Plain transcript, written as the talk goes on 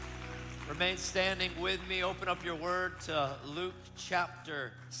Remain standing with me. Open up your word to Luke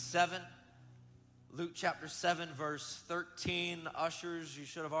chapter 7. Luke chapter 7, verse 13. Ushers, you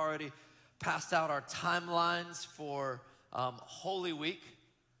should have already passed out our timelines for Holy Week.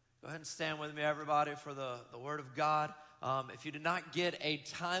 Go ahead and stand with me, everybody, for the word of God. If you did not get a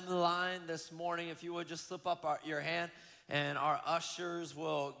timeline this morning, if you would just slip up your hand and our ushers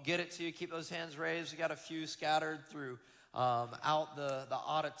will get it to you. Keep those hands raised. We got a few scattered through out the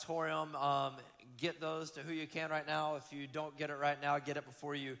auditorium. Get those to who you can right now. If you don't get it right now, get it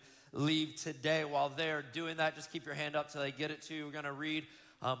before you leave today. While they're doing that, just keep your hand up till they get it to you. We're going to read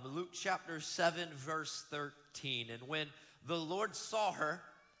Luke chapter 7, verse 13. And when the Lord saw her,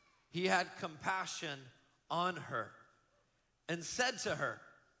 he had compassion on her and said to her,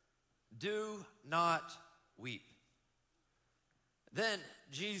 "Do not weep." Then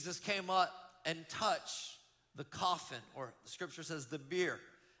Jesus came up and touched the coffin, or the scripture says the bier,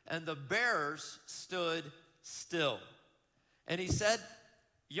 and the bearers stood still. And he said,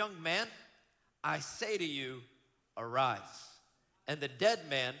 "Young man, I say to you, arise." And the dead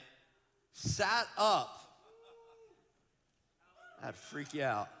man sat up. That'd freak you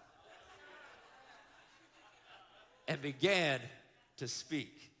out. And began to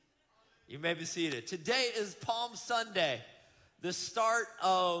speak. You may be seated. Today is Palm Sunday, the start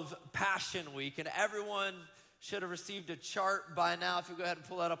of Passion Week, and everyone should have received a chart by now. If you go ahead and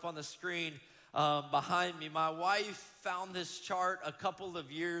pull that up on the screen behind me. My wife found this chart a couple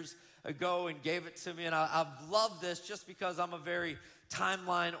of years ago and gave it to me, and I've loved this just because I'm a very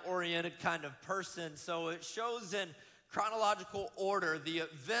timeline-oriented kind of person. So it shows in chronological order the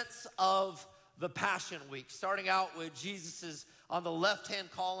events of the Passion Week, starting out with Jesus' on the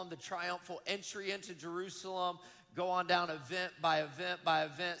left-hand column, the triumphal entry into Jerusalem, go on down event by event by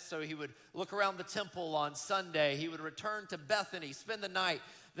event. So he would look around the temple on Sunday. He would return to Bethany, spend the night.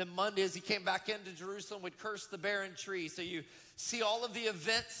 Then Monday, as he came back into Jerusalem, would curse the barren tree. So you see all of the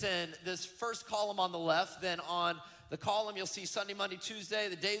events in this first column on the left. Then on the column, you'll see Sunday, Monday, Tuesday,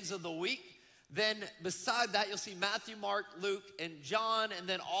 the days of the week. Then beside that, you'll see Matthew, Mark, Luke, and John, and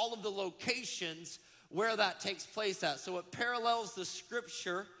then all of the locations where that takes place at. So it parallels the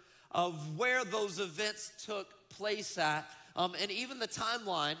scripture of where those events took place at, and even the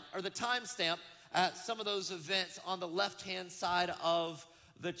timeline or the timestamp at some of those events on the left-hand side of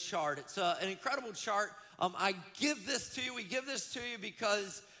the chart. It's an incredible chart. I give this to you. We give this to you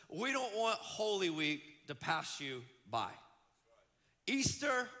because we don't want Holy Week to pass you by.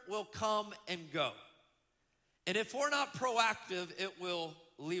 Easter will come and go. And if we're not proactive, it will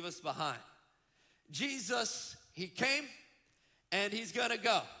leave us behind. Jesus, he came and he's gonna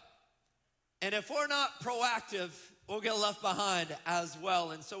go. And if we're not proactive, we'll get left behind as well.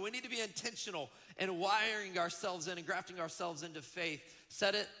 And so we need to be intentional in wiring ourselves in and grafting ourselves into faith.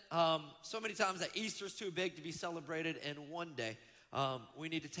 Said it so many times that Easter's too big to be celebrated in one day. We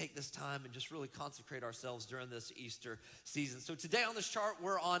need to take this time and just really consecrate ourselves during this Easter season. So today on this chart,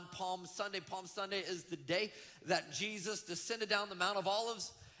 we're on Palm Sunday. Palm Sunday is the day that Jesus descended down the Mount of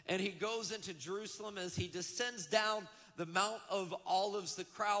Olives, and he goes into Jerusalem. As he descends down the Mount of Olives, the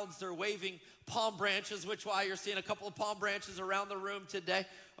crowds, they're waving palm branches, which why you're seeing a couple of palm branches around the room today,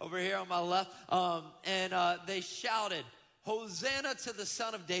 over here on my left. And they shouted, "Hosanna to the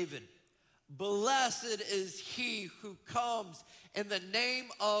Son of David. Blessed is he who comes in the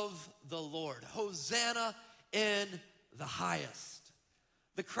name of the Lord. Hosanna in the highest."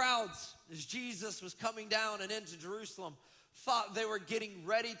 The crowds, as Jesus was coming down and into Jerusalem, thought they were getting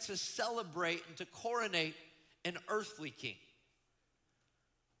ready to celebrate and to coronate an earthly king.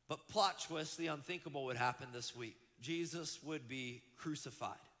 But plot twist, the unthinkable would happen this week. Jesus would be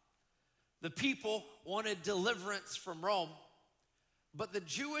crucified. The people wanted deliverance from Rome, but the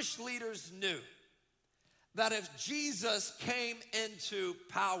Jewish leaders knew that if Jesus came into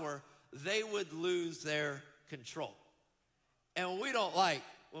power, they would lose their control. And we don't like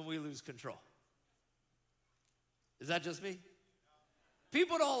when we lose control. Is that just me?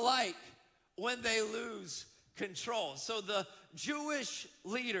 People don't like when they lose control. So the Jewish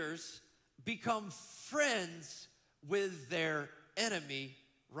leaders become friends with their enemy,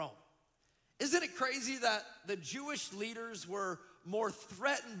 Rome. Isn't it crazy that the Jewish leaders were more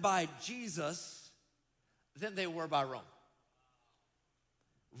threatened by Jesus than they were by Rome?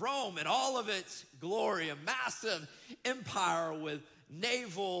 Rome in all of its glory, a massive empire with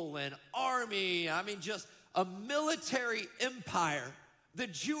naval and army, just a military empire. The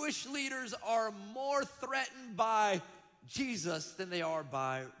Jewish leaders are more threatened by Jesus than they are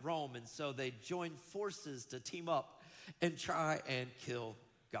by Rome. And so they join forces to team up and try and kill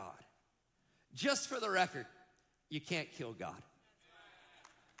God. Just for the record, you can't kill God.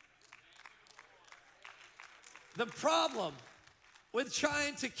 The problem with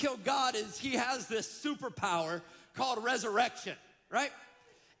trying to kill God is he has this superpower called resurrection, right?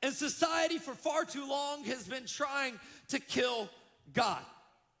 And society for far too long has been trying to kill God.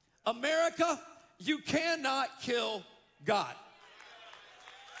 America, you cannot kill God.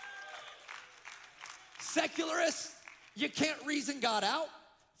 Secularists, you can't reason God out.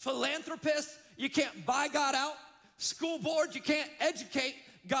 Philanthropists, you can't buy God out. School board, you can't educate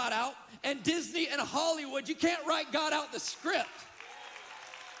God out. And Disney and Hollywood, you can't write God out the script.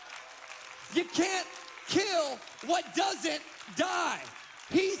 You can't kill what doesn't die.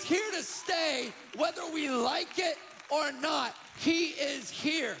 He's here to stay whether we like it or not. He is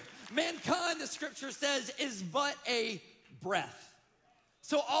here. Mankind, the scripture says, is but a breath.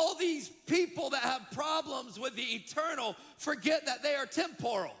 So all these people that have problems with the eternal forget that they are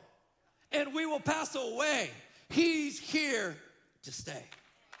temporal and we will pass away. He's here to stay.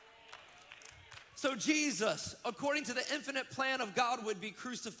 So Jesus, according to the infinite plan of God, would be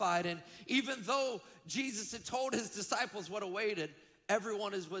crucified. And even though Jesus had told his disciples what awaited,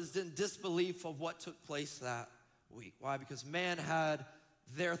 everyone was in disbelief of what took place that week. Why? Because man had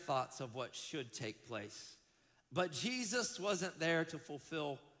their thoughts of what should take place. But Jesus wasn't there to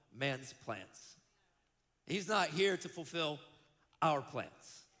fulfill man's plans. He's not here to fulfill our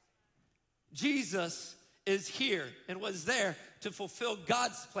plans. Jesus is here and was there to fulfill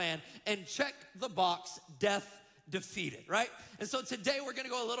God's plan and check the box, death defeated, right? And so today we're gonna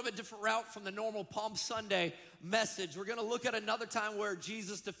go a little bit different route from the normal Palm Sunday message. We're gonna look at another time where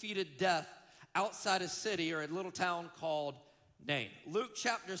Jesus defeated death outside a city or a little town called Nain. Luke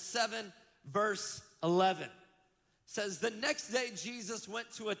chapter 7, verse 11 says, the next day Jesus went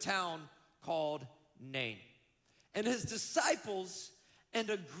to a town called Nain, and his disciples and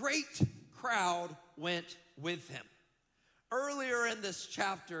a great crowd went with him. Earlier in this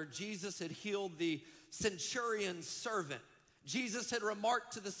chapter, Jesus had healed the centurion's servant. Jesus had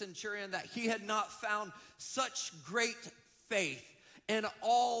remarked to the centurion that he had not found such great faith in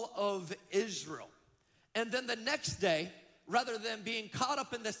all of Israel. And then the next day, rather than being caught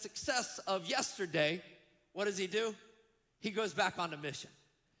up in the success of yesterday, what does he do? He goes back on a mission.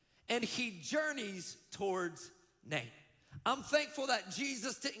 And he journeys towards Nain. I'm thankful that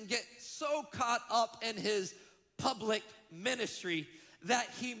Jesus didn't get so caught up in his public ministry that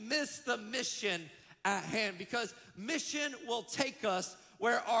he missed the mission at hand, because mission will take us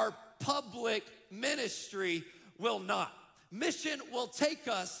where our public ministry will not. Mission will take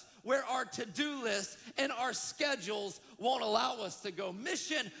us where our to-do list and our schedules won't allow us to go.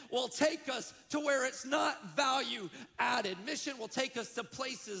 Mission will take us to where it's not value added. Mission will take us to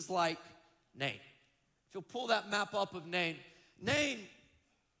places like Nain. If you'll pull that map up of Nain, Nain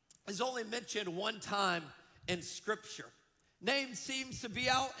is only mentioned one time in Scripture. Nain seems to be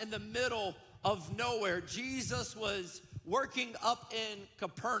out in the middle of nowhere. Jesus was working up in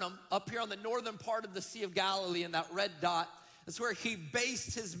Capernaum, up here on the northern part of the Sea of Galilee in that red dot. That's where he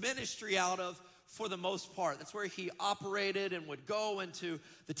based his ministry out of for the most part. That's where he operated and would go into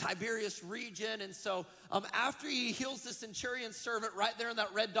the Tiberias region. And so after he heals the centurion's servant right there in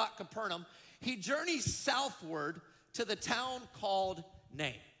that red dot, Capernaum, he journeys southward to the town called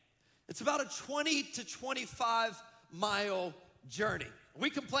Nain. It's about a 20 to 25 mile journey.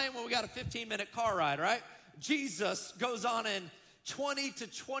 We complain when we got a 15-minute car ride, right? Jesus goes on a 20 to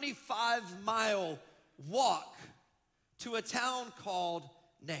 25 mile walk to a town called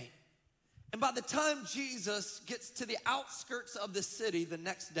Nain. And by the time Jesus gets to the outskirts of the city the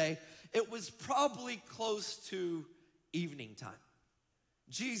next day, it was probably close to evening time.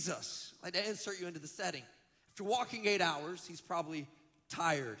 Jesus, I'd like to insert you into the setting. After walking 8 hours, he's probably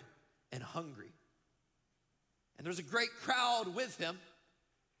tired and hungry. And there's a great crowd with him.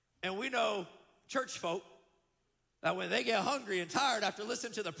 And we know church folk that when they get hungry and tired after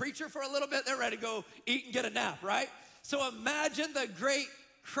listening to the preacher for a little bit, they're ready to go eat and get a nap, right? So imagine the great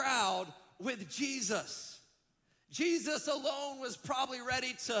crowd with Jesus. Jesus alone was probably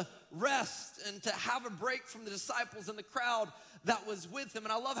ready to rest and to have a break from the disciples and the crowd that was with him.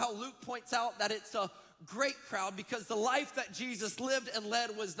 And I love how Luke points out that it's a great crowd because the life that Jesus lived and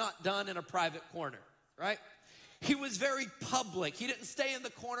led was not done in a private corner, right? He was very public. He didn't stay in the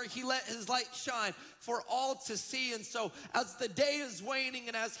corner. He let his light shine for all to see. And so as the day is waning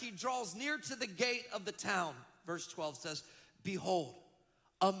and as he draws near to the gate of the town, verse 12 says, behold,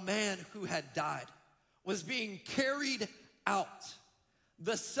 a man who had died was being carried out,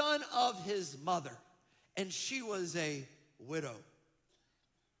 the son of his mother, and she was a widow.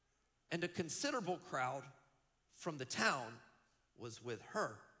 And a considerable crowd from the town was with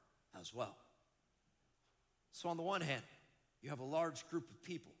her as well. So on the one hand, you have a large group of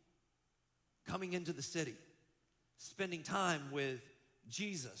people coming into the city spending time with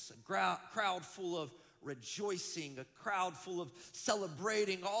Jesus, a crowd full of rejoicing, a crowd full of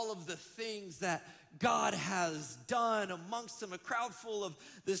celebrating all of the things that God has done amongst them, a crowd full of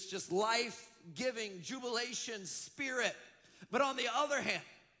this just life-giving jubilation spirit. But on the other hand,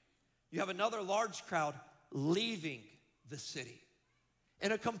 you have another large crowd leaving the city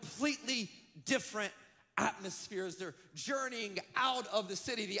in a completely different atmosphere as they're journeying out of the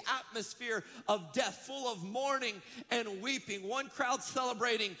city, the atmosphere of death, full of mourning and weeping. One crowd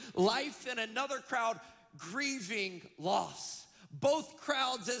celebrating life and another crowd grieving loss. Both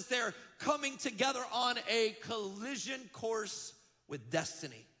crowds as they're coming together on a collision course with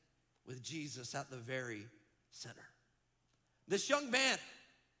destiny, with Jesus at the very center. This young man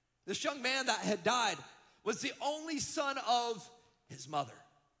that had died was the only son of his mother.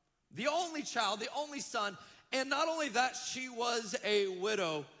 The only child, the only son, and not only that, she was a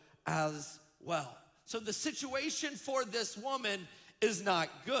widow as well. So the situation for this woman is not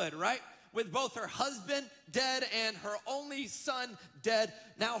good, right? With both her husband dead and her only son dead,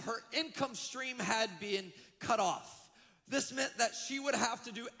 now her income stream had been cut off. This meant that she would have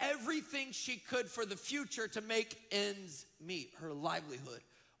to do everything she could for the future to make ends meet. Her livelihood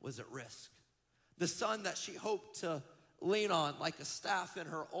was at risk. The son that she hoped to lean on like a staff in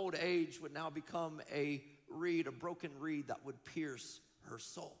her old age would now become a reed, a broken reed that would pierce her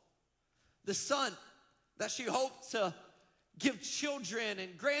soul. The son that she hoped to give children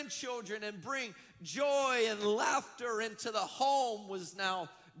and grandchildren and bring joy and laughter into the home was now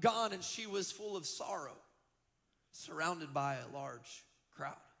gone, and she was full of sorrow, surrounded by a large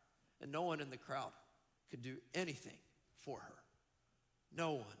crowd. And no one in the crowd could do anything for her.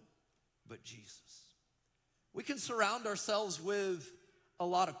 No one but Jesus. We can surround ourselves with a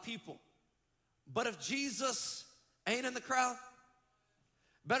lot of people, but if Jesus ain't in the crowd,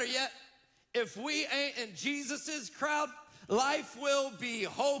 better yet, if we ain't in Jesus's crowd, life will be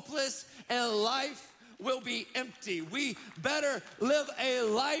hopeless and life will be empty. We better live a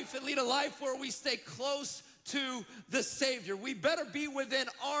life and lead a life where we stay close to the Savior. We better be within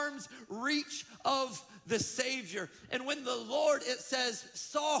arm's reach of the Savior. And when the Lord, it says,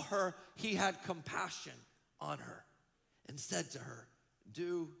 saw her, he had compassion on her and said to her,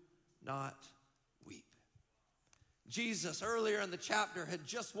 do not weep. Jesus, earlier in the chapter, had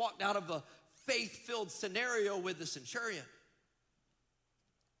just walked out of a faith-filled scenario with the centurion.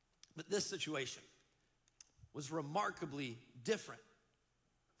 But this situation was remarkably different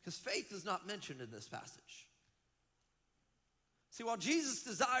because faith is not mentioned in this passage. See, while Jesus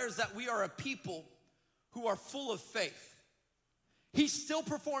desires that we are a people who are full of faith, he still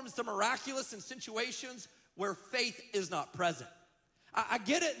performs the miraculous in situations where faith is not present. I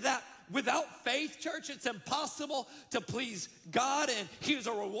get it that without faith, church, it's impossible to please God, and he is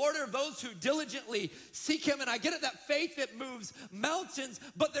a rewarder of those who diligently seek him. And I get it that faith, it moves mountains,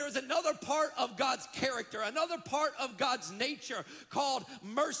 but there is another part of God's character, another part of God's nature called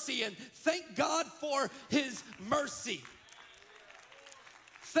mercy. And thank God for his mercy.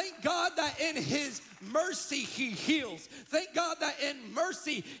 Thank God that in his mercy he heals. Thank God that in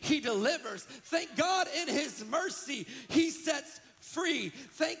mercy he delivers. Thank God in his mercy he sets free.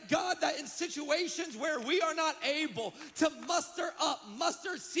 Thank God that in situations where we are not able to muster up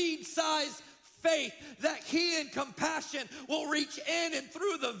mustard seed size faith, that he in compassion will reach in and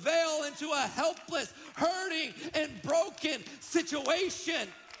through the veil into a helpless, hurting, and broken situation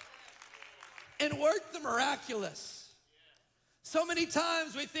and work the miraculous. So many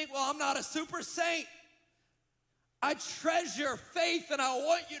times we think, well, I'm not a super saint. I treasure faith and I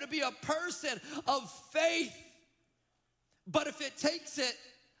want you to be a person of faith. But if it takes it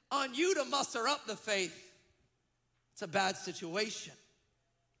on you to muster up the faith, it's a bad situation.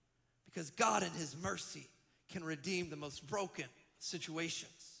 Because God in his mercy can redeem the most broken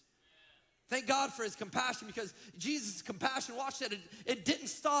situations. Thank God for his compassion, because Jesus' compassion, watch that, it didn't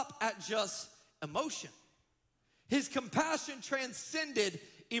stop at just emotion. His compassion transcended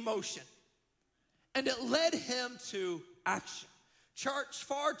emotion, and it led him to action. Church,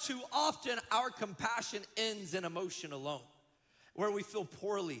 far too often our compassion ends in emotion alone, where we feel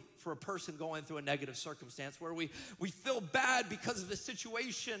poorly for a person going through a negative circumstance, where we feel bad because of the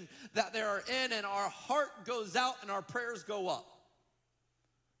situation that they are in, and our heart goes out and our prayers go up,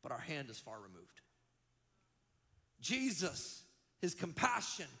 but our hand is far removed. Jesus, his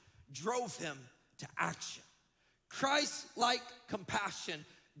compassion drove him to action. Christ-like compassion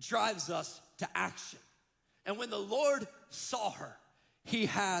drives us to action. And when the Lord saw her, he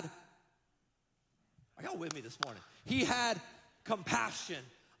had, are y'all with me this morning? He had compassion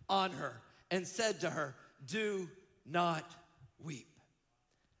on her and said to her, do not weep.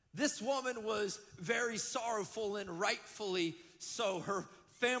 This woman was very sorrowful, and rightfully so. Her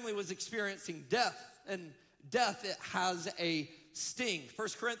family was experiencing death, and death, it has a sting. 1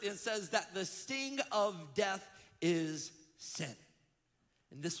 Corinthians says that the sting of death is sin.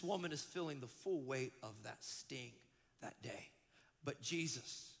 And this woman is feeling the full weight of that sting that day. But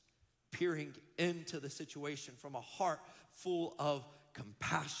Jesus, peering into the situation from a heart full of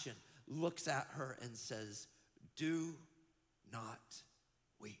compassion, looks at her and says, "Do not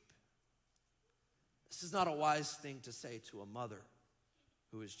weep." This is not a wise thing to say to a mother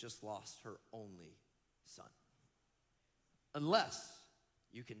who has just lost her only son, unless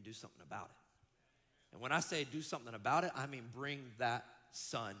you can do something about it. And when I say do something about it, I mean bring that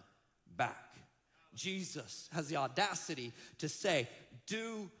son back. Jesus has the audacity to say,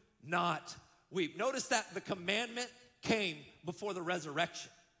 "Do not weep." Notice that the commandment came before the resurrection.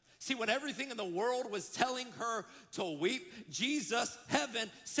 See, when everything in the world was telling her to weep, Jesus,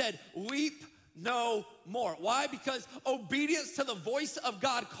 heaven, said, "Weep no more." Why? Because obedience to the voice of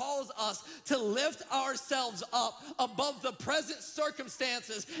God calls us to lift ourselves up above the present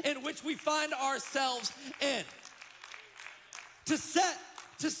circumstances in which we find ourselves in. To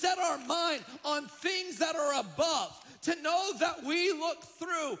set our mind on things that are above. To know that we look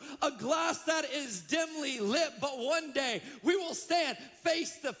through a glass that is dimly lit, but one day we will stand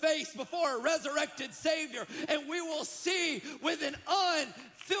face to face before a resurrected Savior, and we will see with an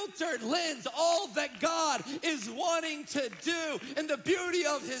unfiltered lens all that God is wanting to do in the beauty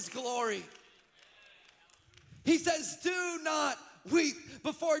of his glory. He says, "Do not weep."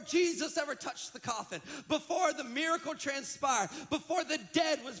 Before Jesus ever touched the coffin, before the miracle transpired, before the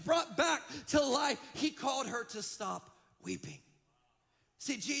dead was brought back to life, he called her to stop weeping.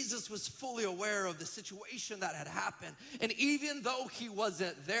 See, Jesus was fully aware of the situation that had happened, and even though he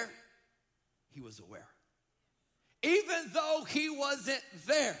wasn't there, he was aware. Even though he wasn't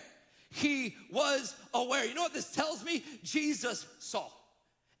there, he was aware. You know what this tells me? Jesus saw.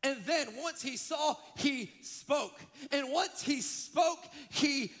 And then once he saw, he spoke. And once he spoke,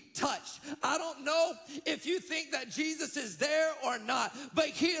 he touched. I don't know if you think that Jesus is there or not, but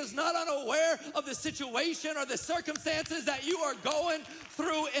he is not unaware of the situation or the circumstances that you are going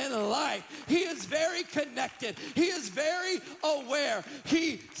through in life. He is very connected. He is very aware.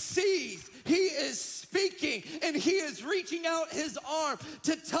 He sees. He is speaking, and he is reaching out his arm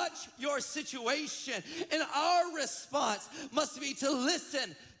to touch your situation. And our response must be to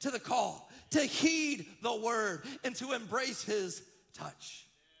listen to the call, to heed the word, and to embrace his touch.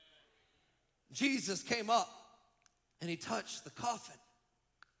 Jesus came up and he touched the coffin.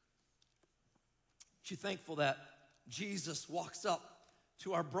 Aren't you thankful that Jesus walks up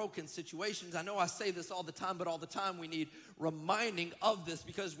to our broken situations? I know I say this all the time, but all the time we need reminding of this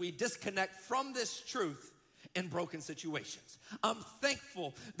because we disconnect from this truth in broken situations. I'm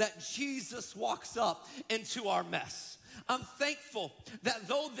thankful that Jesus walks up into our mess. I'm thankful that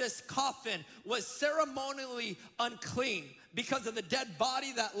though this coffin was ceremonially unclean because of the dead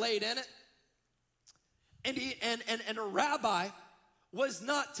body that laid in it, and a rabbi was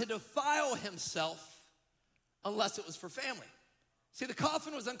not to defile himself unless it was for family. See, the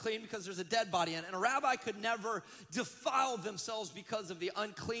coffin was unclean because there's a dead body in it, and a rabbi could never defile themselves because of the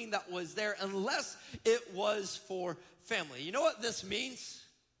unclean that was there unless it was for family. You know what this means?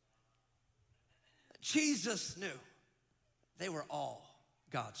 Jesus knew they were all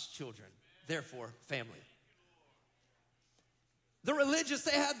God's children, therefore family. The religious,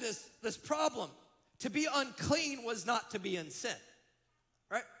 they had this problem. To be unclean was not to be in sin,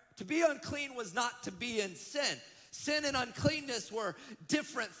 right? To be unclean was not to be in sin. Sin and uncleanness were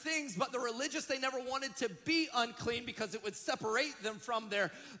different things, but the religious, they never wanted to be unclean because it would separate them from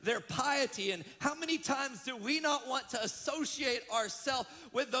their piety. And how many times do we not want to associate ourselves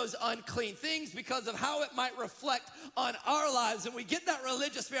with those unclean things because of how it might reflect on our lives? And we get that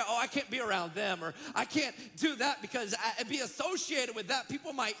religious fear, I can't be around them, or I can't do that because I'd be associated with that.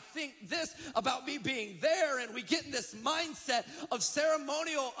 People might think this about me being there, and we get in this mindset of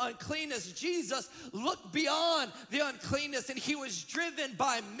ceremonial uncleanness. Jesus looked beyond the uncleanness, and he was driven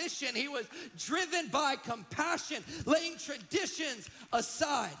by mission. He was driven by compassion, laying traditions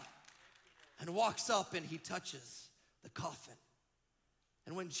aside, and walks up and he touches the coffin.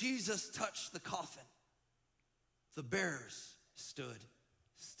 And when Jesus touched the coffin, the bearers stood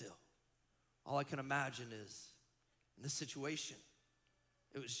still. All I can imagine is in this situation,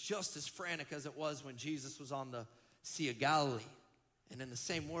 it was just as frantic as it was when Jesus was on the Sea of Galilee. And in the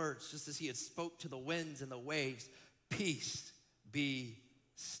same words, just as he had spoke to the winds and the waves, peace be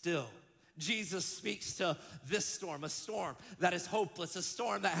still. Jesus speaks to this storm, a storm that is hopeless, a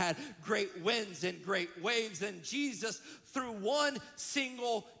storm that had great winds and great waves. And Jesus, through one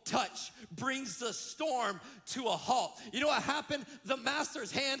single touch, brings the storm to a halt. You know what happened? The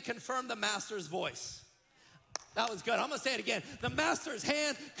master's hand confirmed the master's voice. That was good. I'm gonna say it again. The master's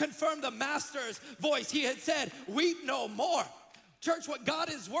hand confirmed the master's voice. He had said, weep no more. Church, what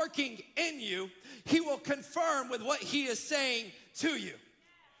God is working in you, he will confirm with what he is saying to you.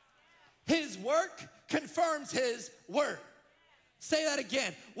 His work confirms his word. Say that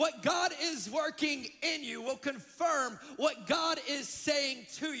again. What God is working in you will confirm what God is saying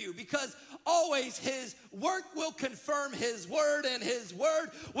to you, because always his work will confirm his word, and his word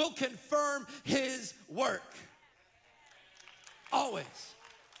will confirm his work. Always.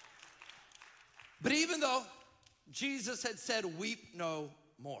 But even though Jesus had said, weep no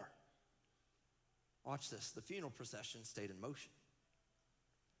more, watch this, the funeral procession stayed in motion.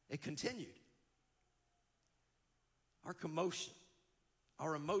 It continued. Our commotion,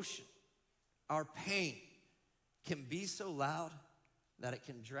 our emotion, our pain can be so loud that it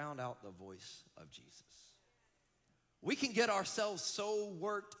can drown out the voice of Jesus. We can get ourselves so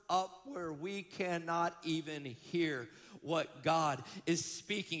worked up where we cannot even hear what God is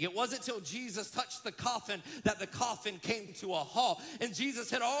speaking. It wasn't until Jesus touched the coffin that the coffin came to a halt. And Jesus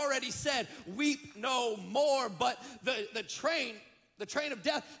had already said, weep no more, but the train of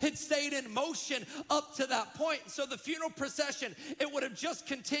death had stayed in motion up to that point. So the funeral procession, it would have just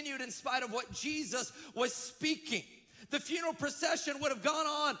continued in spite of what Jesus was speaking. The funeral procession would have gone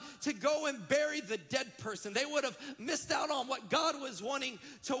on to go and bury the dead person. They would have missed out on what God was wanting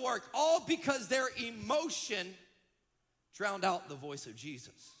to work, all because their emotion drowned out the voice of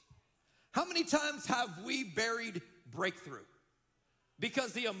Jesus. How many times have we buried breakthrough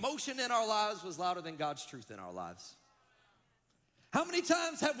because the emotion in our lives was louder than God's truth in our lives? How many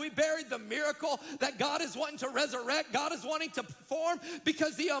times have we buried the miracle that God is wanting to resurrect, God is wanting to perform,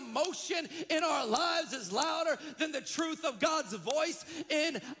 because the emotion in our lives is louder than the truth of God's voice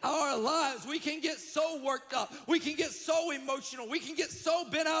in our lives? We can get so worked up. We can get so emotional. We can get so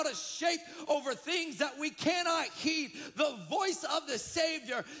bent out of shape over things that we cannot heed the voice of the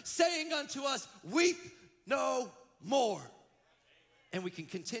Savior saying unto us, weep no more. And we can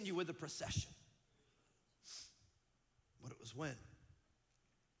continue with the procession. But it was when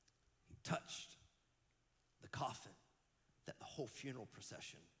touched the coffin that the whole funeral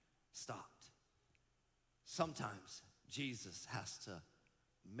procession stopped. Sometimes Jesus has to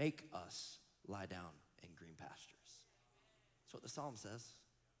make us lie down in green pastures. That's what the psalm says.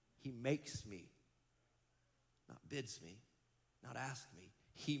 He makes me, not bids me, not asks me.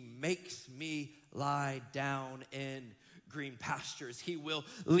 He makes me lie down in green pastures. He will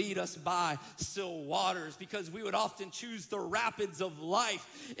lead us by still waters, because we would often choose the rapids of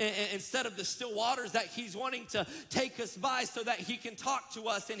life instead of the still waters that he's wanting to take us by so that he can talk to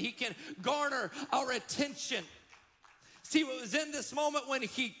us and he can garner our attention. See, it was in this moment when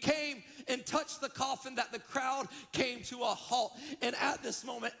he came and touched the coffin that the crowd came to a halt. And at this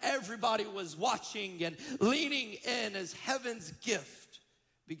moment, everybody was watching and leaning in as heaven's gift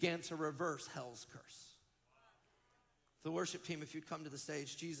began to reverse hell's curse. The worship team, if you'd come to the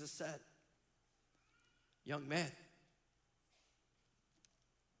stage, Jesus said, young man,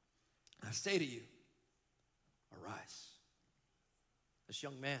 I say to you, arise. This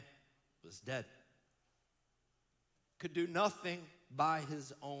young man was dead, could do nothing by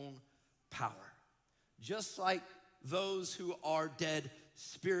his own power. Just like those who are dead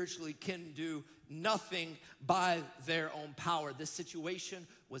spiritually can do nothing by their own power. This situation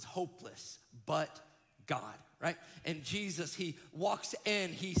was hopeless, but God, right? And Jesus, he walks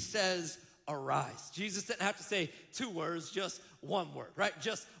in, he says, arise. Jesus didn't have to say two words, just one word, right?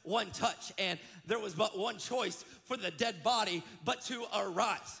 Just one touch. And there was but one choice for the dead body, but to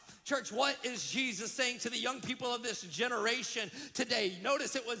arise. Church, what is Jesus saying to the young people of this generation today?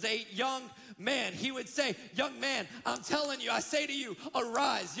 Notice it was a young man. He would say, young man, I'm telling you, I say to you,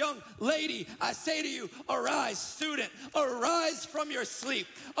 arise. Young lady, I say to you, arise. Student, arise from your sleep.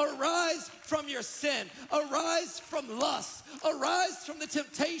 Arise from your sin. Arise from lust. Arise from the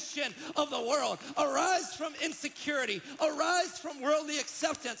temptation of the world. Arise from insecurity. Arise from worldly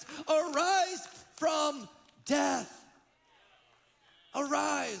acceptance. Arise from death.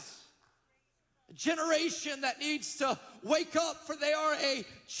 Arise. A generation that needs to wake up, for they are a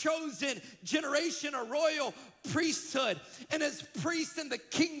chosen generation, a royal priesthood. And as priests in the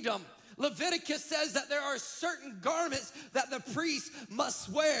kingdom, Leviticus says that there are certain garments that the priest must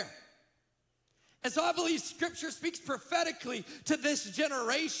wear. And so I believe Scripture speaks prophetically to this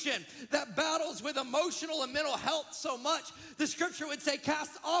generation that battles with emotional and mental health so much. The Scripture would say,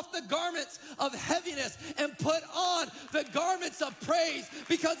 cast off the garments of heaviness and put on the garments of praise,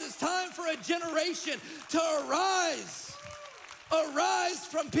 because it's time for a generation to arise. Arise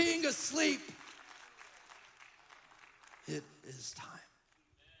from being asleep. It is time.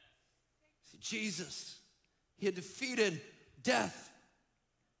 See, Jesus, he had defeated death.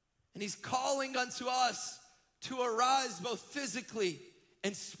 And he's calling unto us to arise both physically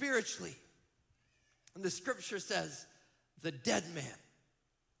and spiritually. And the scripture says, the dead man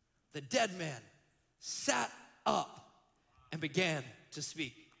sat up and began to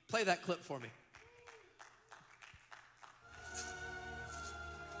speak. Play that clip for me.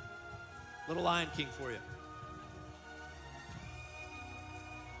 Little Lion King for you.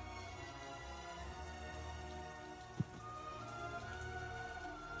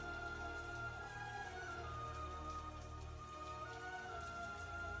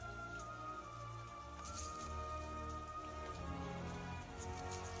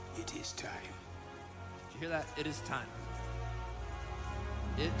 It is time. Did you hear that? It is time.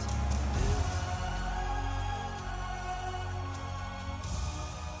 It is.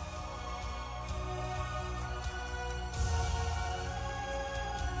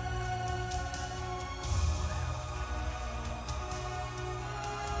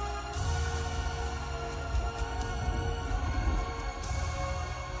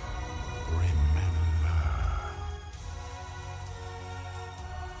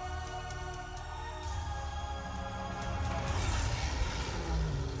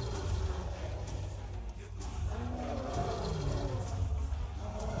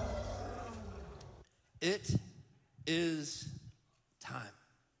 It is time.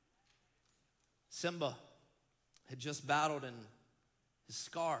 Simba had just battled in his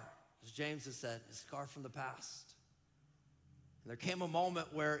scar, as James has said, his scar from the past. And there came a moment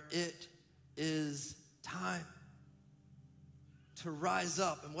where it is time to rise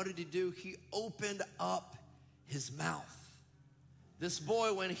up. And what did he do? He opened up his mouth. This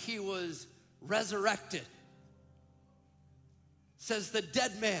boy, when he was resurrected, says the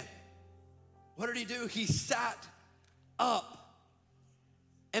dead man, what did he do? He sat up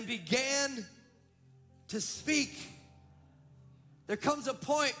and began to speak. There comes a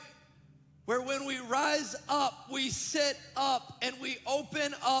point where when we rise up, we sit up and we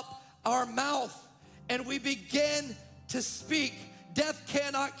open up our mouth and we begin to speak. Death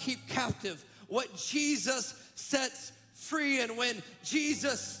cannot keep captive what Jesus sets free. And when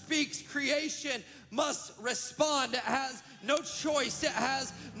Jesus speaks, creation must respond. It has no choice. It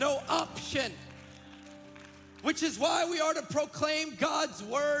has no option. Which is why we are to proclaim God's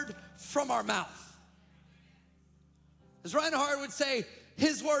word from our mouth. As Reinhard would say,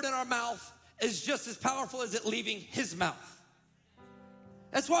 his word in our mouth is just as powerful as it leaving his mouth.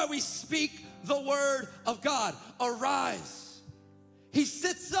 That's why we speak the word of God. Arise. He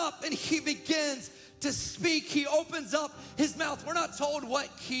sits up and he begins to speak. He opens up his mouth. We're not told what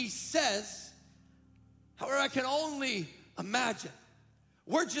he says. However, I can only imagine.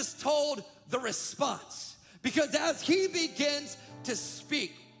 We're just told the response. Because as he begins to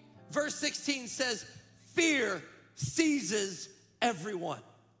speak, verse 16 says, fear seizes everyone.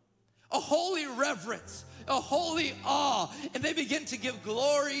 A holy reverence, a holy awe, and they begin to give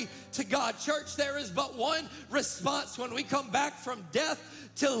glory to God. Church, there is but one response when we come back from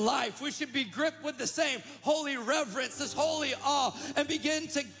death to life. We should be gripped with the same holy reverence, this holy awe, and begin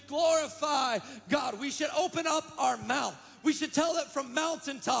to glorify God. We should open up our mouth. We should tell it from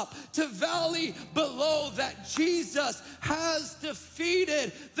mountaintop to valley below that Jesus has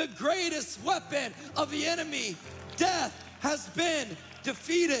defeated the greatest weapon of the enemy. Death has been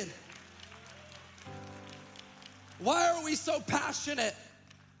defeated. Why are we so passionate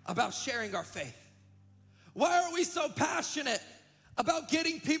about sharing our faith? Why are we so passionate about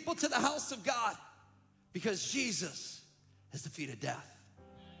getting people to the house of God? Because Jesus has defeated death.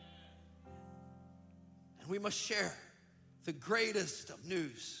 And we must share the greatest of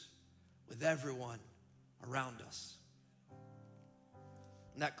news with everyone around us.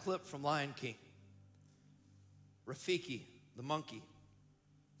 And that clip from Lion King, Rafiki, the monkey,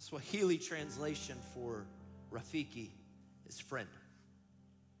 Swahili translation for Rafiki is friend.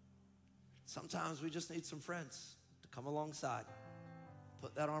 Sometimes we just need some friends to come alongside,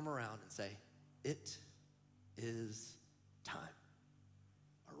 put that arm around and say, it is time.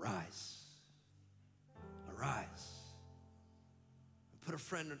 Arise. Arise.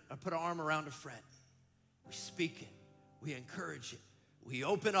 Put an arm around a friend. We speak it. We encourage it. We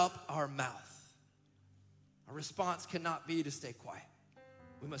open up our mouth. Our response cannot be to stay quiet.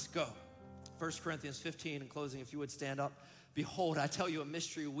 We must go 1 Corinthians 15 in closing, if you would stand up. Behold, I tell you a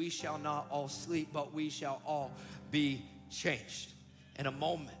mystery, we shall not all sleep, but we shall all be changed in a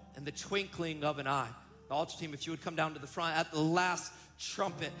moment, in the twinkling of an eye. The altar team, if you would come down to the front at the last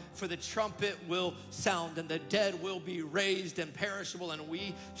trumpet, for the trumpet will sound and the dead will be raised imperishable, and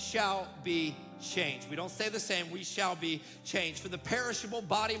we shall be changed. We don't say the same, we shall be changed. For the perishable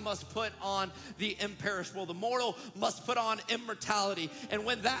body must put on the imperishable. The mortal must put on immortality. And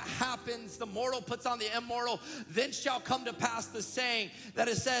when that happens, the mortal puts on the immortal, then shall come to pass the saying that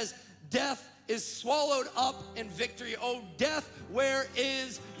it says, death is swallowed up in victory. Oh, death, where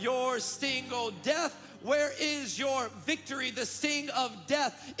is your sting? Oh, death, where is your victory? The sting of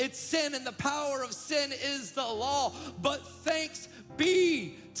death, it's sin, and the power of sin is the law. But thanks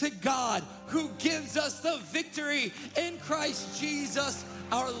be to God who gives us the victory in Christ Jesus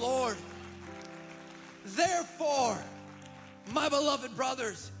our Lord. Therefore, my beloved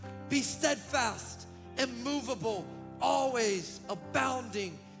brothers, be steadfast, immovable, always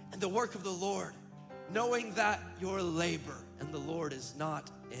abounding in the work of the Lord, knowing that your labor in the Lord is not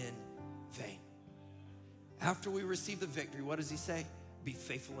in vain. After we receive the victory, what does he say? Be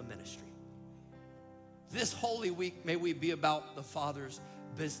faithful in ministry. This Holy Week, may we be about the Father's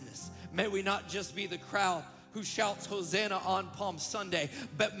business. May we not just be the crowd who shouts Hosanna on Palm Sunday,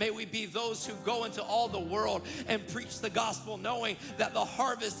 but may we be those who go into all the world and preach the gospel, knowing that the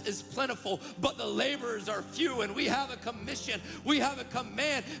harvest is plentiful, but the laborers are few, and we have a commission, we have a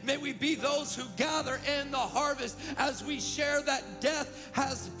command. May we be those who gather in the harvest as we share that death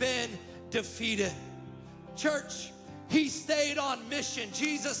has been defeated. Church, he stayed on mission.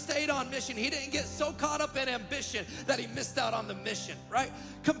 Jesus stayed on mission. He didn't get so caught up in ambition that he missed out on the mission, right?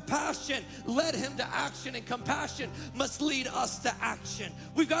 Compassion led him to action, and compassion must lead us to action.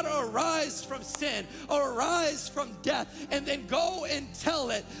 We've got to arise from sin, or arise from death, and then go and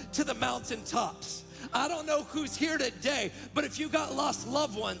tell it to the mountaintops. I don't know who's here today, but if you got lost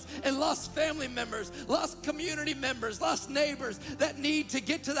loved ones and lost family members, lost community members, lost neighbors that need to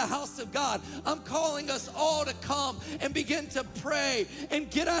get to the house of God, I'm calling us all to come and begin to pray and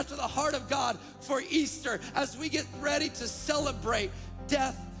get after the heart of God for Easter as we get ready to celebrate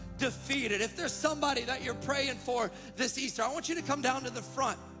death defeated. If there's somebody that you're praying for this Easter, I want you to come down to the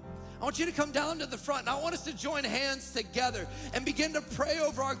front. I want you to come down to the front, and I want us to join hands together and begin to pray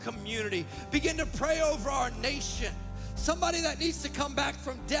over our community, begin to pray over our nation. Somebody that needs to come back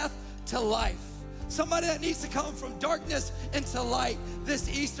from death to life. Somebody that needs to come from darkness into light this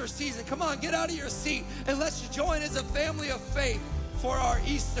Easter season. Come on, get out of your seat and let's join as a family of faith for our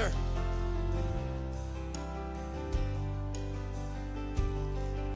Easter.